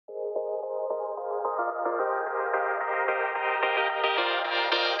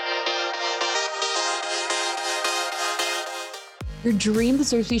Your dream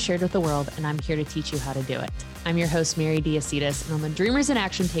deserves to be shared with the world, and I'm here to teach you how to do it. I'm your host, Mary Diacetis, and on the Dreamers and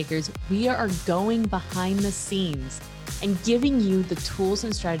Action Takers, we are going behind the scenes and giving you the tools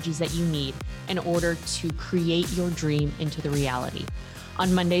and strategies that you need in order to create your dream into the reality.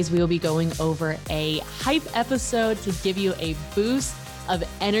 On Mondays, we will be going over a hype episode to give you a boost of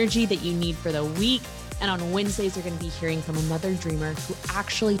energy that you need for the week. And on Wednesdays, you're going to be hearing from another dreamer who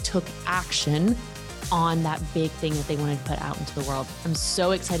actually took action on that big thing that they wanted to put out into the world. I'm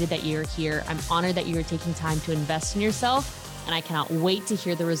so excited that you're here. I'm honored that you're taking time to invest in yourself, and I cannot wait to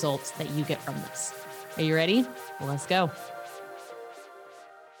hear the results that you get from this. Are you ready? Well, let's go.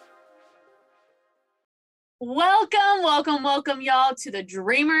 Welcome, y'all, to the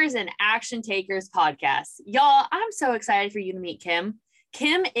Dreamers and Action Takers podcast. Y'all, I'm so excited for you to meet Kim.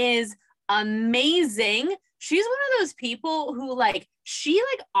 Kim is amazing. She's one of those people who she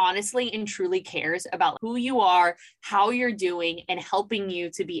honestly and truly cares about who you are, how you're doing, and helping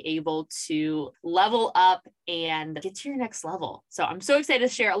you to be able to level up and get to your next level. So I'm so excited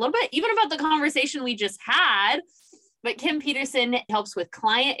to share a little bit even about the conversation we just had. But Kim Peterson helps with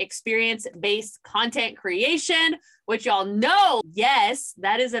client experience-based content creation, which y'all know, yes,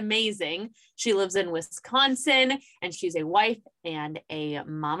 that is amazing. She lives in Wisconsin, and she's a wife and a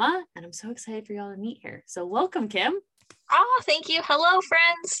mama, and I'm so excited for y'all to meet her. So welcome, Kim. Oh, thank you. Hello,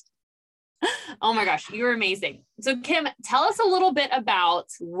 friends. Oh my gosh, you're amazing. So Kim, tell us a little bit about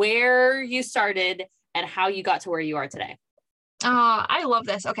where you started and how you got to where you are today. I love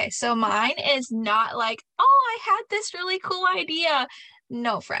this. Okay, so mine is not like, oh, I had this really cool idea.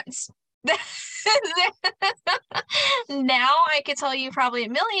 No, friends. Now I could tell you probably a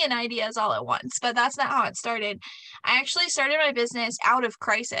million ideas all at once, but that's not how it started. I actually started my business out of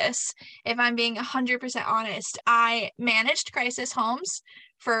crisis. If I'm being 100% honest, I managed crisis homes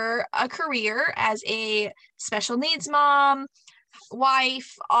for a career as a special needs mom,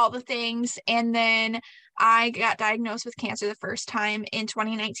 wife, all the things. And then I got diagnosed with cancer the first time in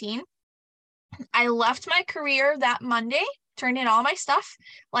 2019. I left my career that Monday, turned in all my stuff,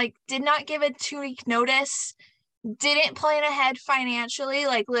 did not give a 2-week notice, didn't plan ahead financially,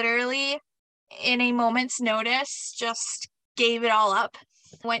 literally in a moment's notice, just gave it all up,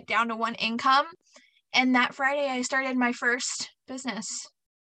 went down to one income. And that Friday I started my first business.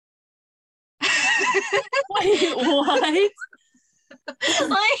 Wait, what?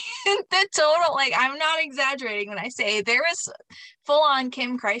 The total, I'm not exaggerating when I say there was full-on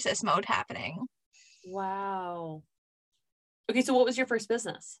Kim crisis mode happening. Wow. Okay, so what was your first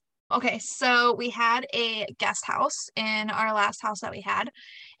business? Okay, so we had a guest house in our last house that we had,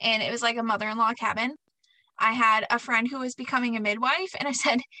 and it was like a mother-in-law cabin. I had a friend who was becoming a midwife, and I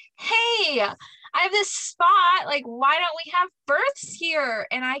said, hey, I have this spot, why don't we have births here?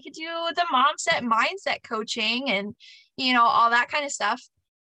 And I could do the mindset coaching and, all that kind of stuff.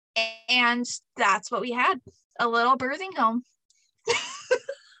 And that's what we had, a little birthing home.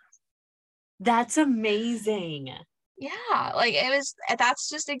 That's amazing. Yeah, that's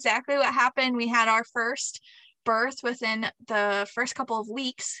just exactly what happened. We had our first birth within the first couple of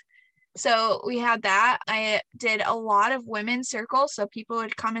weeks. So we had that. I did a lot of women's circles. So people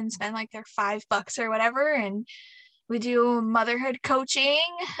would come and spend their $5 or whatever. And we do motherhood coaching,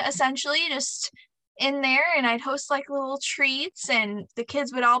 essentially, just in there. And I'd host little treats, and the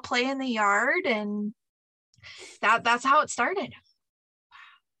kids would all play in the yard. And that's how it started.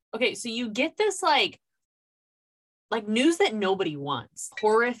 Okay, so you get this news that nobody wants,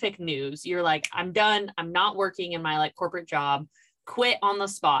 horrific news. You're like, I'm done. I'm not working in my corporate job, quit on the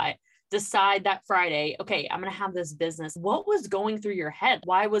spot, decide that Friday, okay, I'm going to have this business. What was going through your head?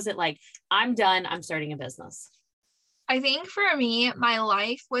 Why was it I'm done, I'm starting a business? I think for me, my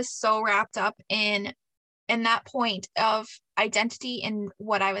life was so wrapped up in that point of identity in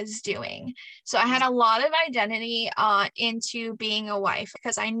what I was doing. So I had a lot of identity into being a wife,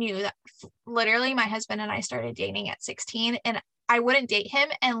 because I knew that literally my husband and I started dating at 16, and I wouldn't date him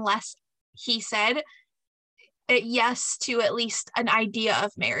unless he said yes to at least an idea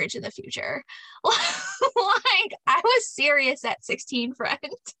of marriage in the future. I was serious at 16, friend.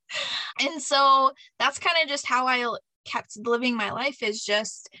 And so that's kind of just how I kept living my life, is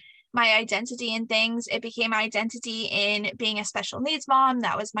just my identity in things. It became my identity in being a special needs mom.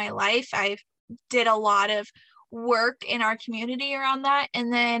 That was my life. I did a lot of work in our community around that.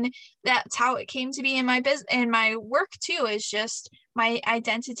 And then that's how it came to be in my business and my work too, is just my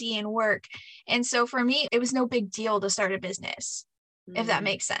identity in work. And so for me, it was no big deal to start a business, if that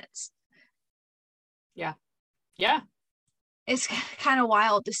makes sense. Yeah. Yeah. it's kind of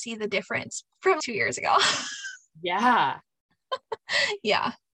wild to see the difference from 2 years ago. Yeah.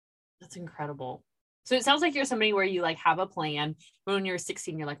 Yeah. That's incredible. So it sounds like you're somebody where you like have a plan. When you're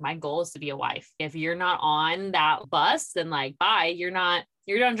 16, you're like, my goal is to be a wife. If you're not on that bus, then like, bye, you're not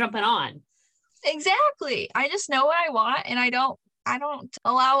jumping on. Exactly. I just know what I want, and I don't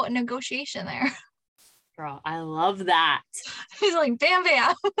allow a negotiation there. Girl, I love that. He's like, bam,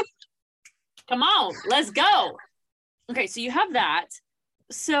 bam. Come on, let's go. Okay, so you have that.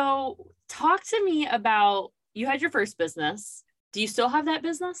 So talk to me about, you had your first business. Do you still have that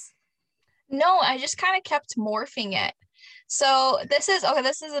business? No, I just kind of kept morphing it. So this is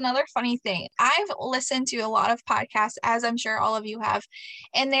another funny thing. I've listened to a lot of podcasts, as I'm sure all of you have,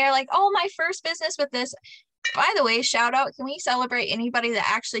 and they're like, oh, my first business with this. By the way, shout out, can we celebrate anybody that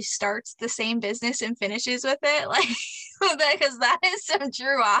actually starts the same business and finishes with it? Like, because that is some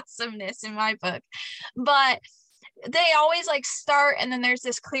true awesomeness in my book. But they always like start, and then there's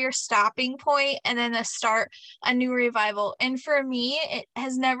this clear stopping point, and then they start a new revival. And for me, it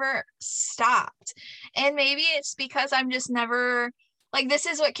has never stopped. And maybe it's because I'm just never like, this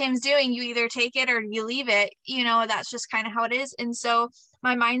is what Kim's doing. You either take it or you leave it. You know, that's just kind of how it is. And so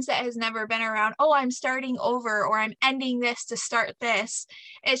my mindset has never been around, oh, I'm starting over, or I'm ending this to start this.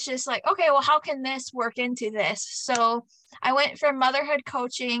 It's just like, okay, well, how can this work into this? So I went from motherhood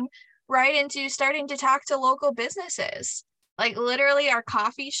coaching right into starting to talk to local businesses, like literally our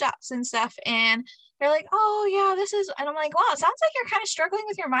coffee shops and stuff. And they're like, oh yeah, this is, and I'm like, wow, it sounds like you're kind of struggling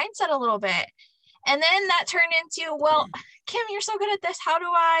with your mindset a little bit. And then that turned into, well, Kim, you're so good at this. How do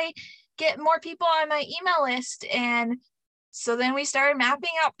I get more people on my email list? And so then we started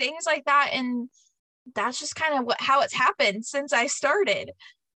mapping out things like that. And that's just kind of how it's happened since I started.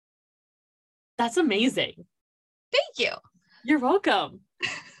 That's amazing. Thank you. You're welcome.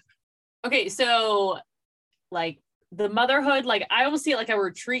 Okay, so like the motherhood, like I almost see it like a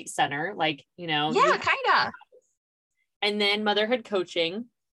retreat center, like, you know. Yeah, kind of. And then motherhood coaching,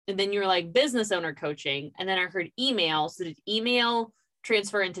 and then you're like business owner coaching, and then I heard email. So did email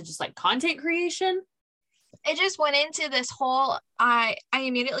transfer into just like content creation? It just went into this whole, I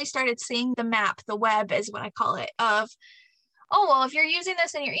immediately started seeing the map, the web is what I call it, of, oh, well, if you're using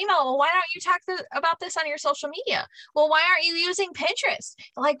this in your email, well, why don't you talk about this on your social media? Well, why aren't you using Pinterest?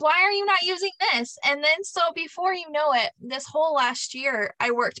 Like, why are you not using this? And then, so before you know it, this whole last year,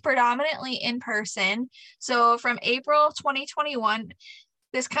 I worked predominantly in person. So from April 2021,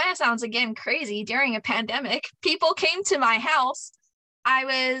 this kind of sounds, again, crazy, during a pandemic, people came to my house. I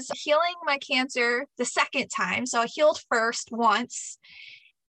was healing my cancer the second time. So I healed first once.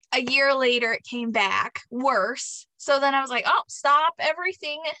 A year later, it came back worse. So then I was like, oh, stop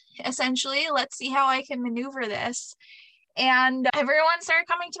everything, essentially. Let's see how I can maneuver this. And everyone started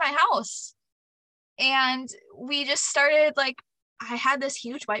coming to my house. And we just started, like, I had this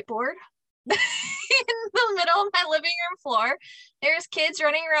huge whiteboard in the middle of my living room floor. There's kids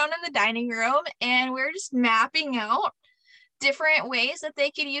running around in the dining room, and we're just mapping out different ways that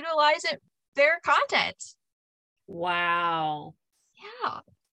they could utilize their content. Wow. Yeah.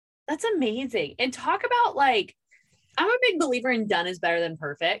 That's amazing. And talk about, like, I'm a big believer in done is better than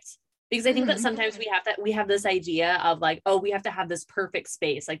perfect, because I think that sometimes we have this idea of like, oh, we have to have this perfect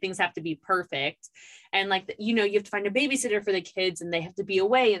space. Like things have to be perfect. And like, you know, you have to find a babysitter for the kids and they have to be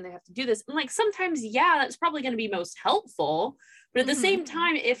away and they have to do this. And like, sometimes, yeah, that's probably going to be most helpful. But at the same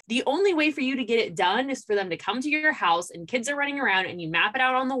time, if the only way for you to get it done is for them to come to your house and kids are running around and you map it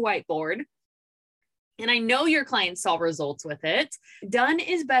out on the whiteboard, and I know your clients saw results with it, done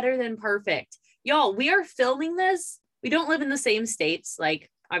is better than perfect. Y'all, we are filming this. We don't live in the same states. Like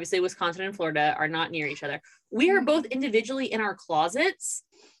obviously Wisconsin and Florida are not near each other. We are both individually in our closets,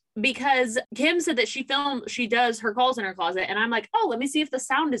 because Kim said that she does her calls in her closet. And I'm like, oh, let me see if the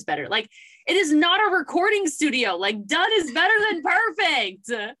sound is better. Like, it is not a recording studio. Like, done is better than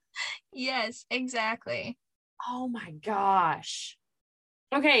perfect. Yes, exactly. Oh my gosh.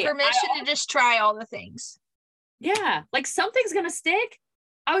 Okay. Permission to just try all the things. Yeah. Like something's going to stick.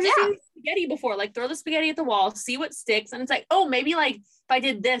 I was just eating spaghetti before, like throw the spaghetti at the wall, see what sticks. And it's like, oh, maybe like if I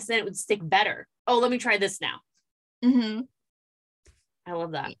did this, then it would stick better. Oh, let me try this now. I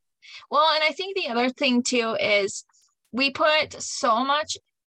love that. Well, and I think the other thing too is we put so much,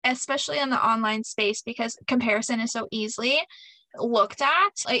 especially in the online space, because comparison is so easily looked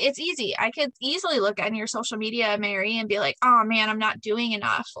at. Like it's easy. I could easily look at your social media, Mary, and be like, oh man, I'm not doing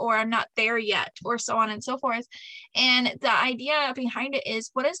enough, or I'm not there yet, or so on and so forth. And the idea behind it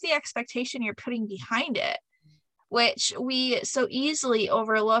is, what is the expectation you're putting behind it? Which we so easily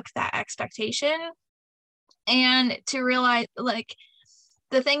overlook that expectation. And to realize, like,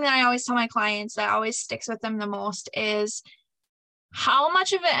 the thing that I always tell my clients that always sticks with them the most is how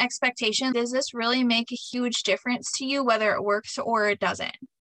much of an expectation does this really make a huge difference to you, whether it works or it doesn't?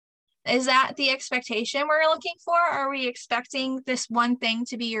 Is that the expectation we're looking for? Are we expecting this one thing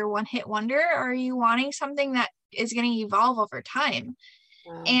to be your one hit wonder? Or are you wanting something that is going to evolve over time?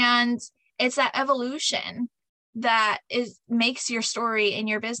 Wow. And it's that evolution that makes your story in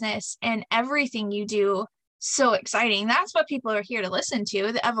your business and everything you do so exciting. That's what people are here to listen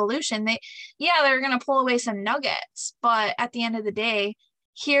to, the evolution. They're going to pull away some nuggets, but at the end of the day,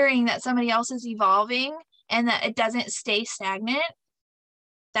 hearing that somebody else is evolving and that it doesn't stay stagnant,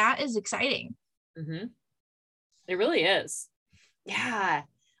 that is exciting. Mm-hmm. It really is. Yeah.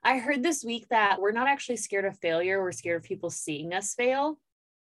 I heard this week that we're not actually scared of failure. We're scared of people seeing us fail.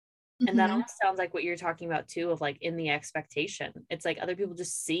 And that almost sounds like what you're talking about too, of like in the expectation. It's like other people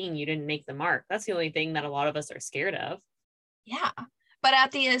just seeing you didn't make the mark. That's the only thing that a lot of us are scared of. Yeah. But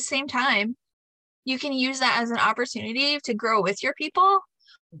at the same time, you can use that as an opportunity to grow with your people.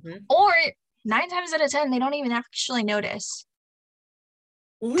 Mm-hmm. Or 9 times out of 10, they don't even actually notice.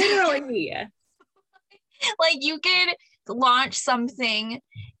 Literally. Like you could launch something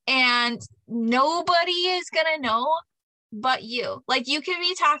and nobody is going to know but you. Like you could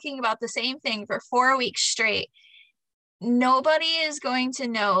be talking about the same thing for 4 weeks straight. Nobody is going to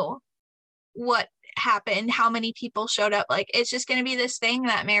know what happened, how many people showed up. Like it's just going to be this thing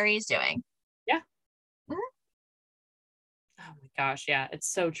that Mary's doing. Yeah. Mm-hmm. Oh my gosh. Yeah.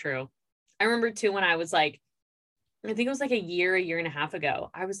 It's so true. I remember too, when I was like, I think it was like a year and a half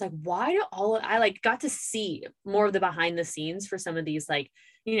ago, I was like, why do I like got to see more of the behind the scenes for some of these, like,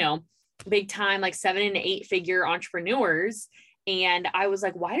 you know, big time, like 7 and 8 figure entrepreneurs. And I was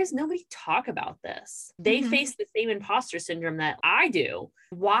like, why does nobody talk about this? They face the same imposter syndrome that I do.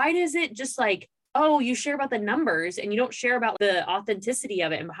 Why does it just like, oh, you share about the numbers and you don't share about the authenticity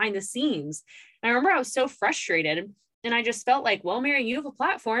of it and behind the scenes? And I remember I was so frustrated. And I just felt like, well, Mary, you have a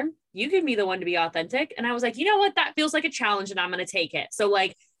platform. You can be the one to be authentic. And I was like, you know what? That feels like a challenge and I'm going to take it. So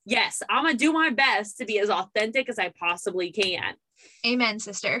like, yes, I'm going to do my best to be as authentic as I possibly can. Amen,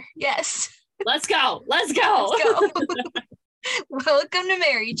 sister. Yes. Let's go. Let's go. Let's go. Welcome to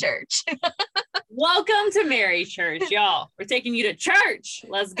Mary Church. Welcome to Mary Church, y'all. We're taking you to church.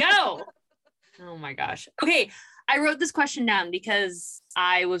 Let's go. Oh my gosh. Okay. I wrote this question down because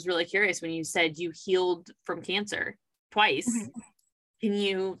I was really curious when you said you healed from cancer twice. Can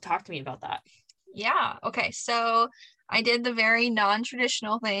you talk to me about that? Yeah. Okay. So I did the very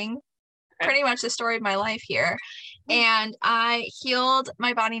non-traditional thing, pretty much the story of my life here. And I healed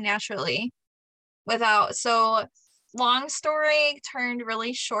my body naturally so long story turned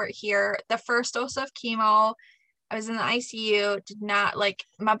really short here. The first dose of chemo, I was in the ICU,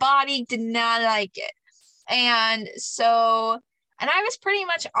 my body did not like it. And I was pretty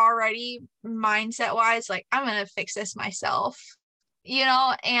much already mindset wise, like, I'm going to fix this myself,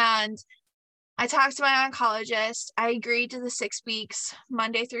 and I talked to my oncologist. I agreed to the 6 weeks,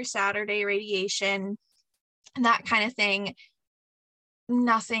 Monday through Saturday radiation, and that kind of thing.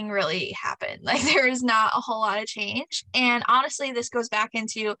 Nothing really happened. Like there is not a whole lot of change. And honestly, this goes back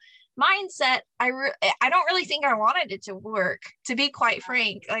into mindset. I don't really think I wanted it to work, to be quite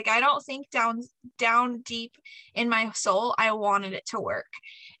frank. Like I don't think down deep in my soul I wanted it to work.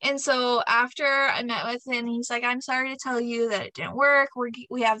 And so after I met with him, he's like, I'm sorry to tell you that it didn't work.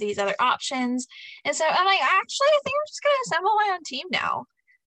 We have these other options. And so I'm like, actually, I think I'm just gonna assemble my own team now.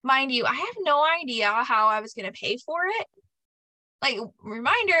 Mind you, I have no idea how I was gonna pay for it. Like,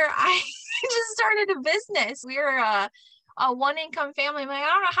 reminder, I just started a business. We were a one income family. I'm like, I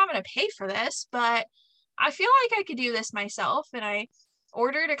don't know how I'm going to pay for this, but I feel like I could do this myself. And I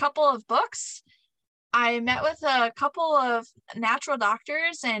ordered a couple of books. I met with a couple of natural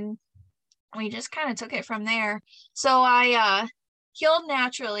doctors and we just kind of took it from there. So I healed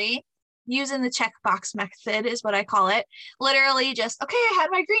naturally using the checkbox method is what I call it. Literally just, okay, I had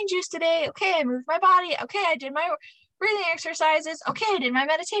my green juice today. Okay, I moved my body. Okay, I did my breathing exercises. Okay, I did my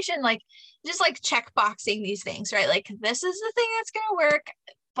meditation. Like just like check boxing these things, right? Like this is the thing that's going to work,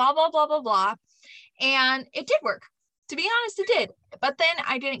 blah, blah, blah, blah, blah. And it did work. To be honest, it did. But then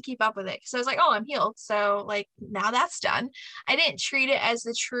I didn't keep up with it. So I was like, oh, I'm healed. So like now that's done. I didn't treat it as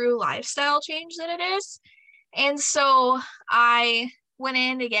the true lifestyle change that it is. And so I went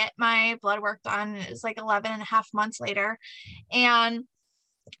in to get my blood work done. It was like 11 and a half months later. And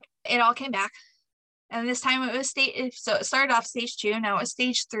it all came back. And this time it was so it started off stage 2, now it was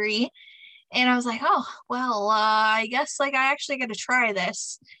stage 3. And I was like, oh, well, I guess like I actually got to try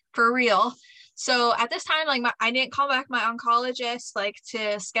this for real. So at this time, like I didn't call back my oncologist like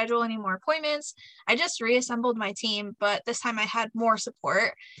to schedule any more appointments. I just reassembled my team, but this time I had more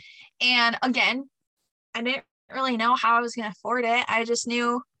support. And again, I didn't really know how I was going to afford it. I just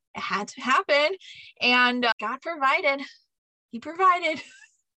knew it had to happen, and God provided. He provided.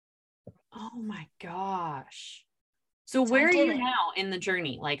 Oh my gosh. So So I where are did you it. now in the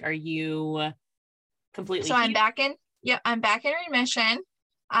journey? Like, are you completely So I'm healed? back in, yep, I'm back in remission.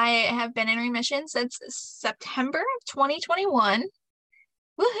 I have been in remission since September of 2021.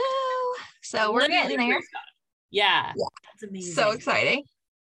 Woohoo! So we're getting Literally, there. praise God. Yeah, Yeah. that's So amazing. exciting.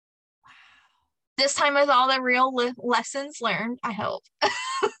 This time with all the real lessons learned, I hope.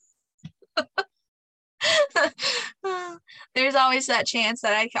 There's always that chance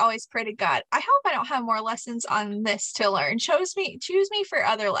that I always pray to God, I hope I don't have more lessons on this to learn. Choose me for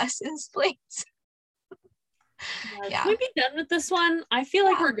other lessons, please. Yeah, can Yeah. we be done with this one? I feel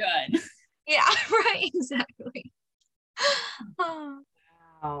like Yeah. we're good. Yeah, right, exactly.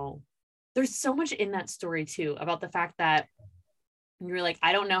 Wow. There's so much in that story too about the fact that you're like,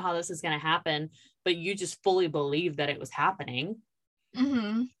 I don't know how this is going to happen, but you just fully believe that it was happening.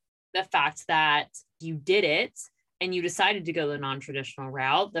 Mm-hmm. The fact that you did it and you decided to go the non-traditional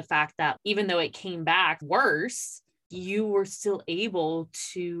route, the fact that even though it came back worse, you were still able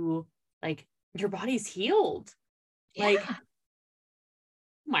to, like, your body's healed. Yeah. Like, oh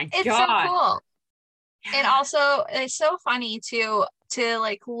my It's so God. cool. And Yeah. also it's so funny to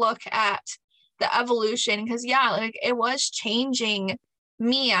like look at the evolution, because yeah, like it was changing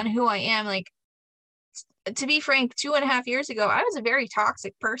me on who I am. Like, to be frank, 2.5 years ago, I was a very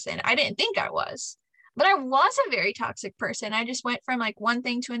toxic person. I didn't think I was, but I was a very toxic person. I just went from like one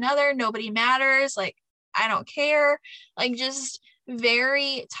thing to another. Nobody matters. Like, I don't care. Like, just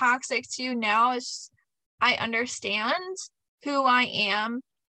very toxic to now is I understand who I am,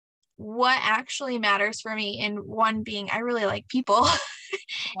 what actually matters for me, and one being I really like people.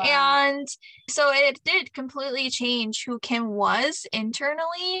 Wow. And so it did completely change who Kim was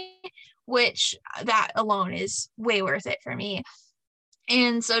internally, which that alone is way worth it for me.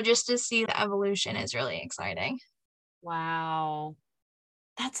 And so just to see the evolution is really exciting. Wow.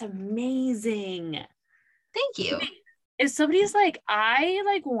 That's amazing. Thank you. If somebody's like, I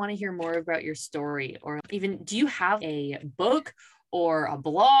like want to hear more about your story, or even do you have a book or a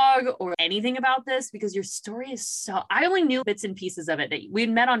blog or anything about this? Because your story is so, I only knew bits and pieces of it that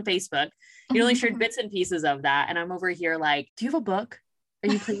we'd met on Facebook. You only shared bits and pieces of that. And I'm over here like, do you have a book? Are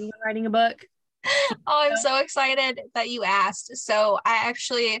you planning on writing a book? Oh, I'm so excited that you asked. So I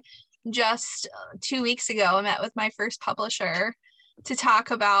actually just 2 weeks ago, I met with my first publisher to talk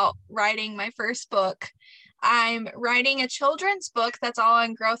about writing my first book. I'm writing a children's book that's all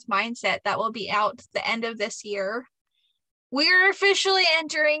on growth mindset that will be out the end of this year. We're officially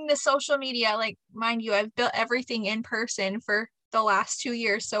entering the social media. Like, mind you, I've built everything in person for the last 2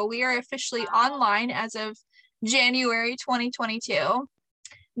 years. So we are officially online as of January 2022,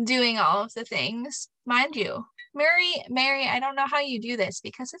 doing all of the things. Mind you, Mary, I don't know how you do this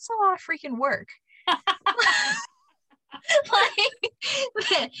because it's a lot of freaking work.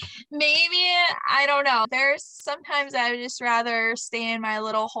 Like, maybe, I don't know. There's sometimes I would just rather stay in my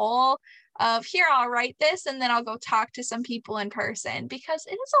little hole of here, I'll write this and then I'll go talk to some people in person, because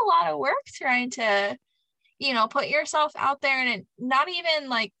it is a lot of work trying to, put yourself out there. And it, not even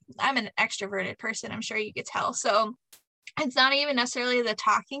like, I'm an extroverted person, I'm sure you could tell. So it's not even necessarily the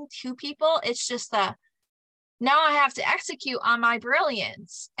talking to people. It's just the, now I have to execute on my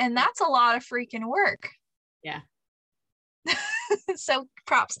brilliance. And that's a lot of freaking work. Yeah. So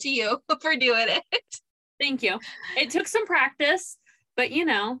props to you for doing it. Thank you. It took some practice, but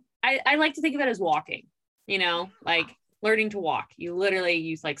I like to think of it as walking, like learning to walk. You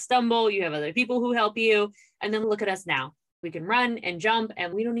like stumble, you have other people who help you. And then look at us now. We can run and jump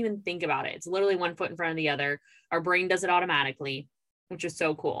and we don't even think about it. It's literally one foot in front of the other. Our brain does it automatically, which is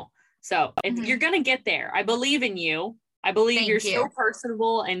so cool. So you're going to get there. I believe in you. I believe you're so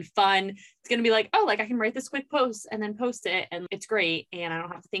personable and fun. It's going to be like, oh, like I can write this quick post and then post it. And it's great. And I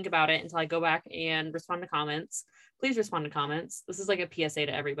don't have to think about it until I go back and respond to comments. Please respond to comments. This is like a PSA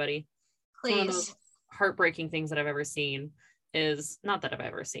to everybody. Please. One of the most heartbreaking things that I've ever seen is, not that I've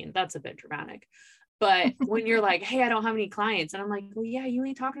ever seen, that's a bit dramatic. But when you're like, hey, I don't have any clients. And I'm like, well, yeah, you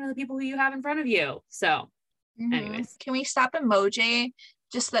ain't talking to the people who you have in front of you. So anyways. Can we stop emoji?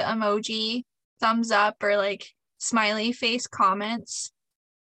 Just the emoji thumbs up or like smiley face comments.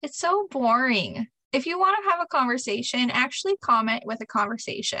 It's so boring. If you want to have a conversation, actually comment with a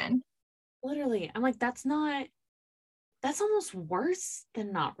conversation. Literally. I'm like, that's almost worse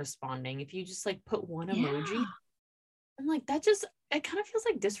than not responding. If you just like put one emoji, I'm like, it kind of feels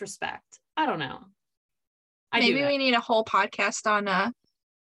like disrespect. I don't know. Maybe we need a whole podcast on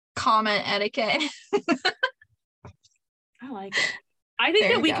comment etiquette. I like it. I think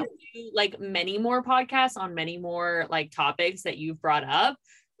There that we you go. could do like many more podcasts on many more like topics that you've brought up,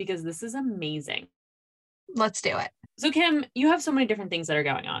 because this is amazing. Let's do it. So Kim, you have so many different things that are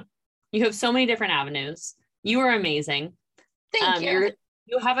going on. You have so many different avenues. You are amazing. Thank you.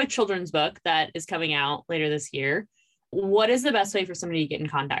 You have a children's book that is coming out later this year. What is the best way for somebody to get in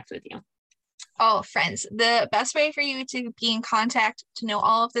contact with you? Oh, friends, the best way for you to be in contact to know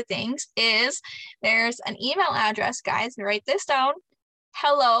all of the things is there's an email address, guys. Write this down.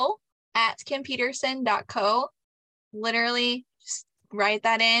 hello@kimpeterson.co. Literally just write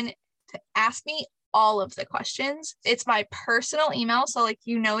that in to ask me all of the questions. It's my personal email. So like,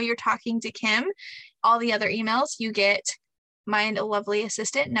 you're talking to Kim. All the other emails you get my lovely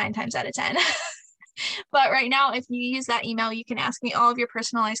assistant 9 times out of 10. But right now, if you use that email, you can ask me all of your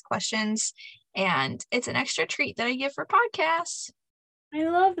personalized questions, and it's an extra treat that I give for podcasts. I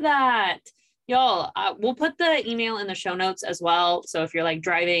love that. Y'all, we'll put the email in the show notes as well. So if you're like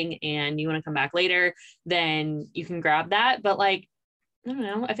driving and you want to come back later, then you can grab that. But like, I don't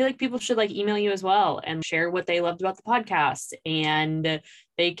know, I feel like people should like email you as well and share what they loved about the podcast, and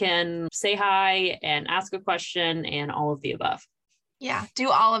they can say hi and ask a question and all of the above. Yeah, do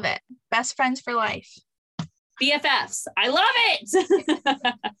all of it. Best friends for life. BFFs. I love it.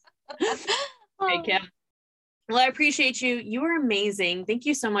 Okay, Kim. Well, I appreciate you. You are amazing. Thank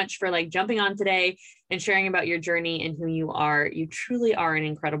you so much for like jumping on today and sharing about your journey and who you are. You truly are an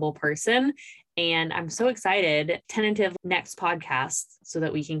incredible person. And I'm so excited. Tentative next podcast so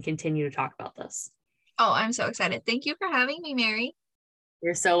that we can continue to talk about this. Oh, I'm so excited. Thank you for having me, Mary.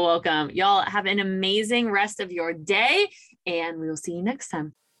 You're so welcome. Y'all have an amazing rest of your day, and we will see you next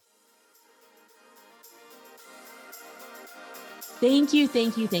time. Thank you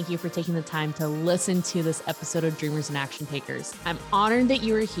for taking the time to listen to this episode of Dreamers and Action Takers. I'm honored that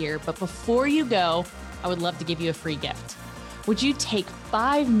you are here, but before you go, I would love to give you a free gift. Would you take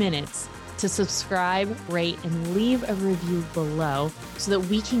 5 minutes to subscribe, rate, and leave a review below so that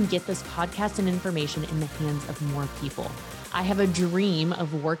we can get this podcast and information in the hands of more people? I have a dream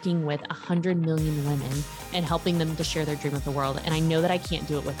of working with 100 million women and helping them to share their dream with the world, and I know that I can't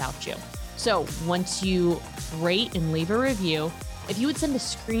do it without you. So once you rate and leave a review, if you would send a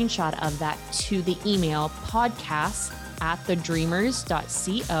screenshot of that to the email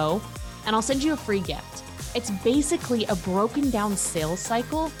podcast@thedreamers.co, and I'll send you a free gift. It's basically a broken down sales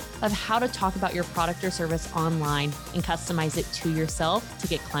cycle of how to talk about your product or service online and customize it to yourself to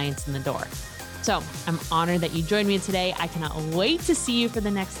get clients in the door. So I'm honored that you joined me today. I cannot wait to see you for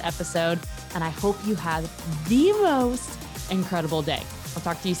the next episode, and I hope you have the most incredible day. I'll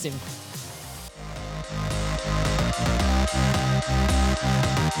talk to you soon.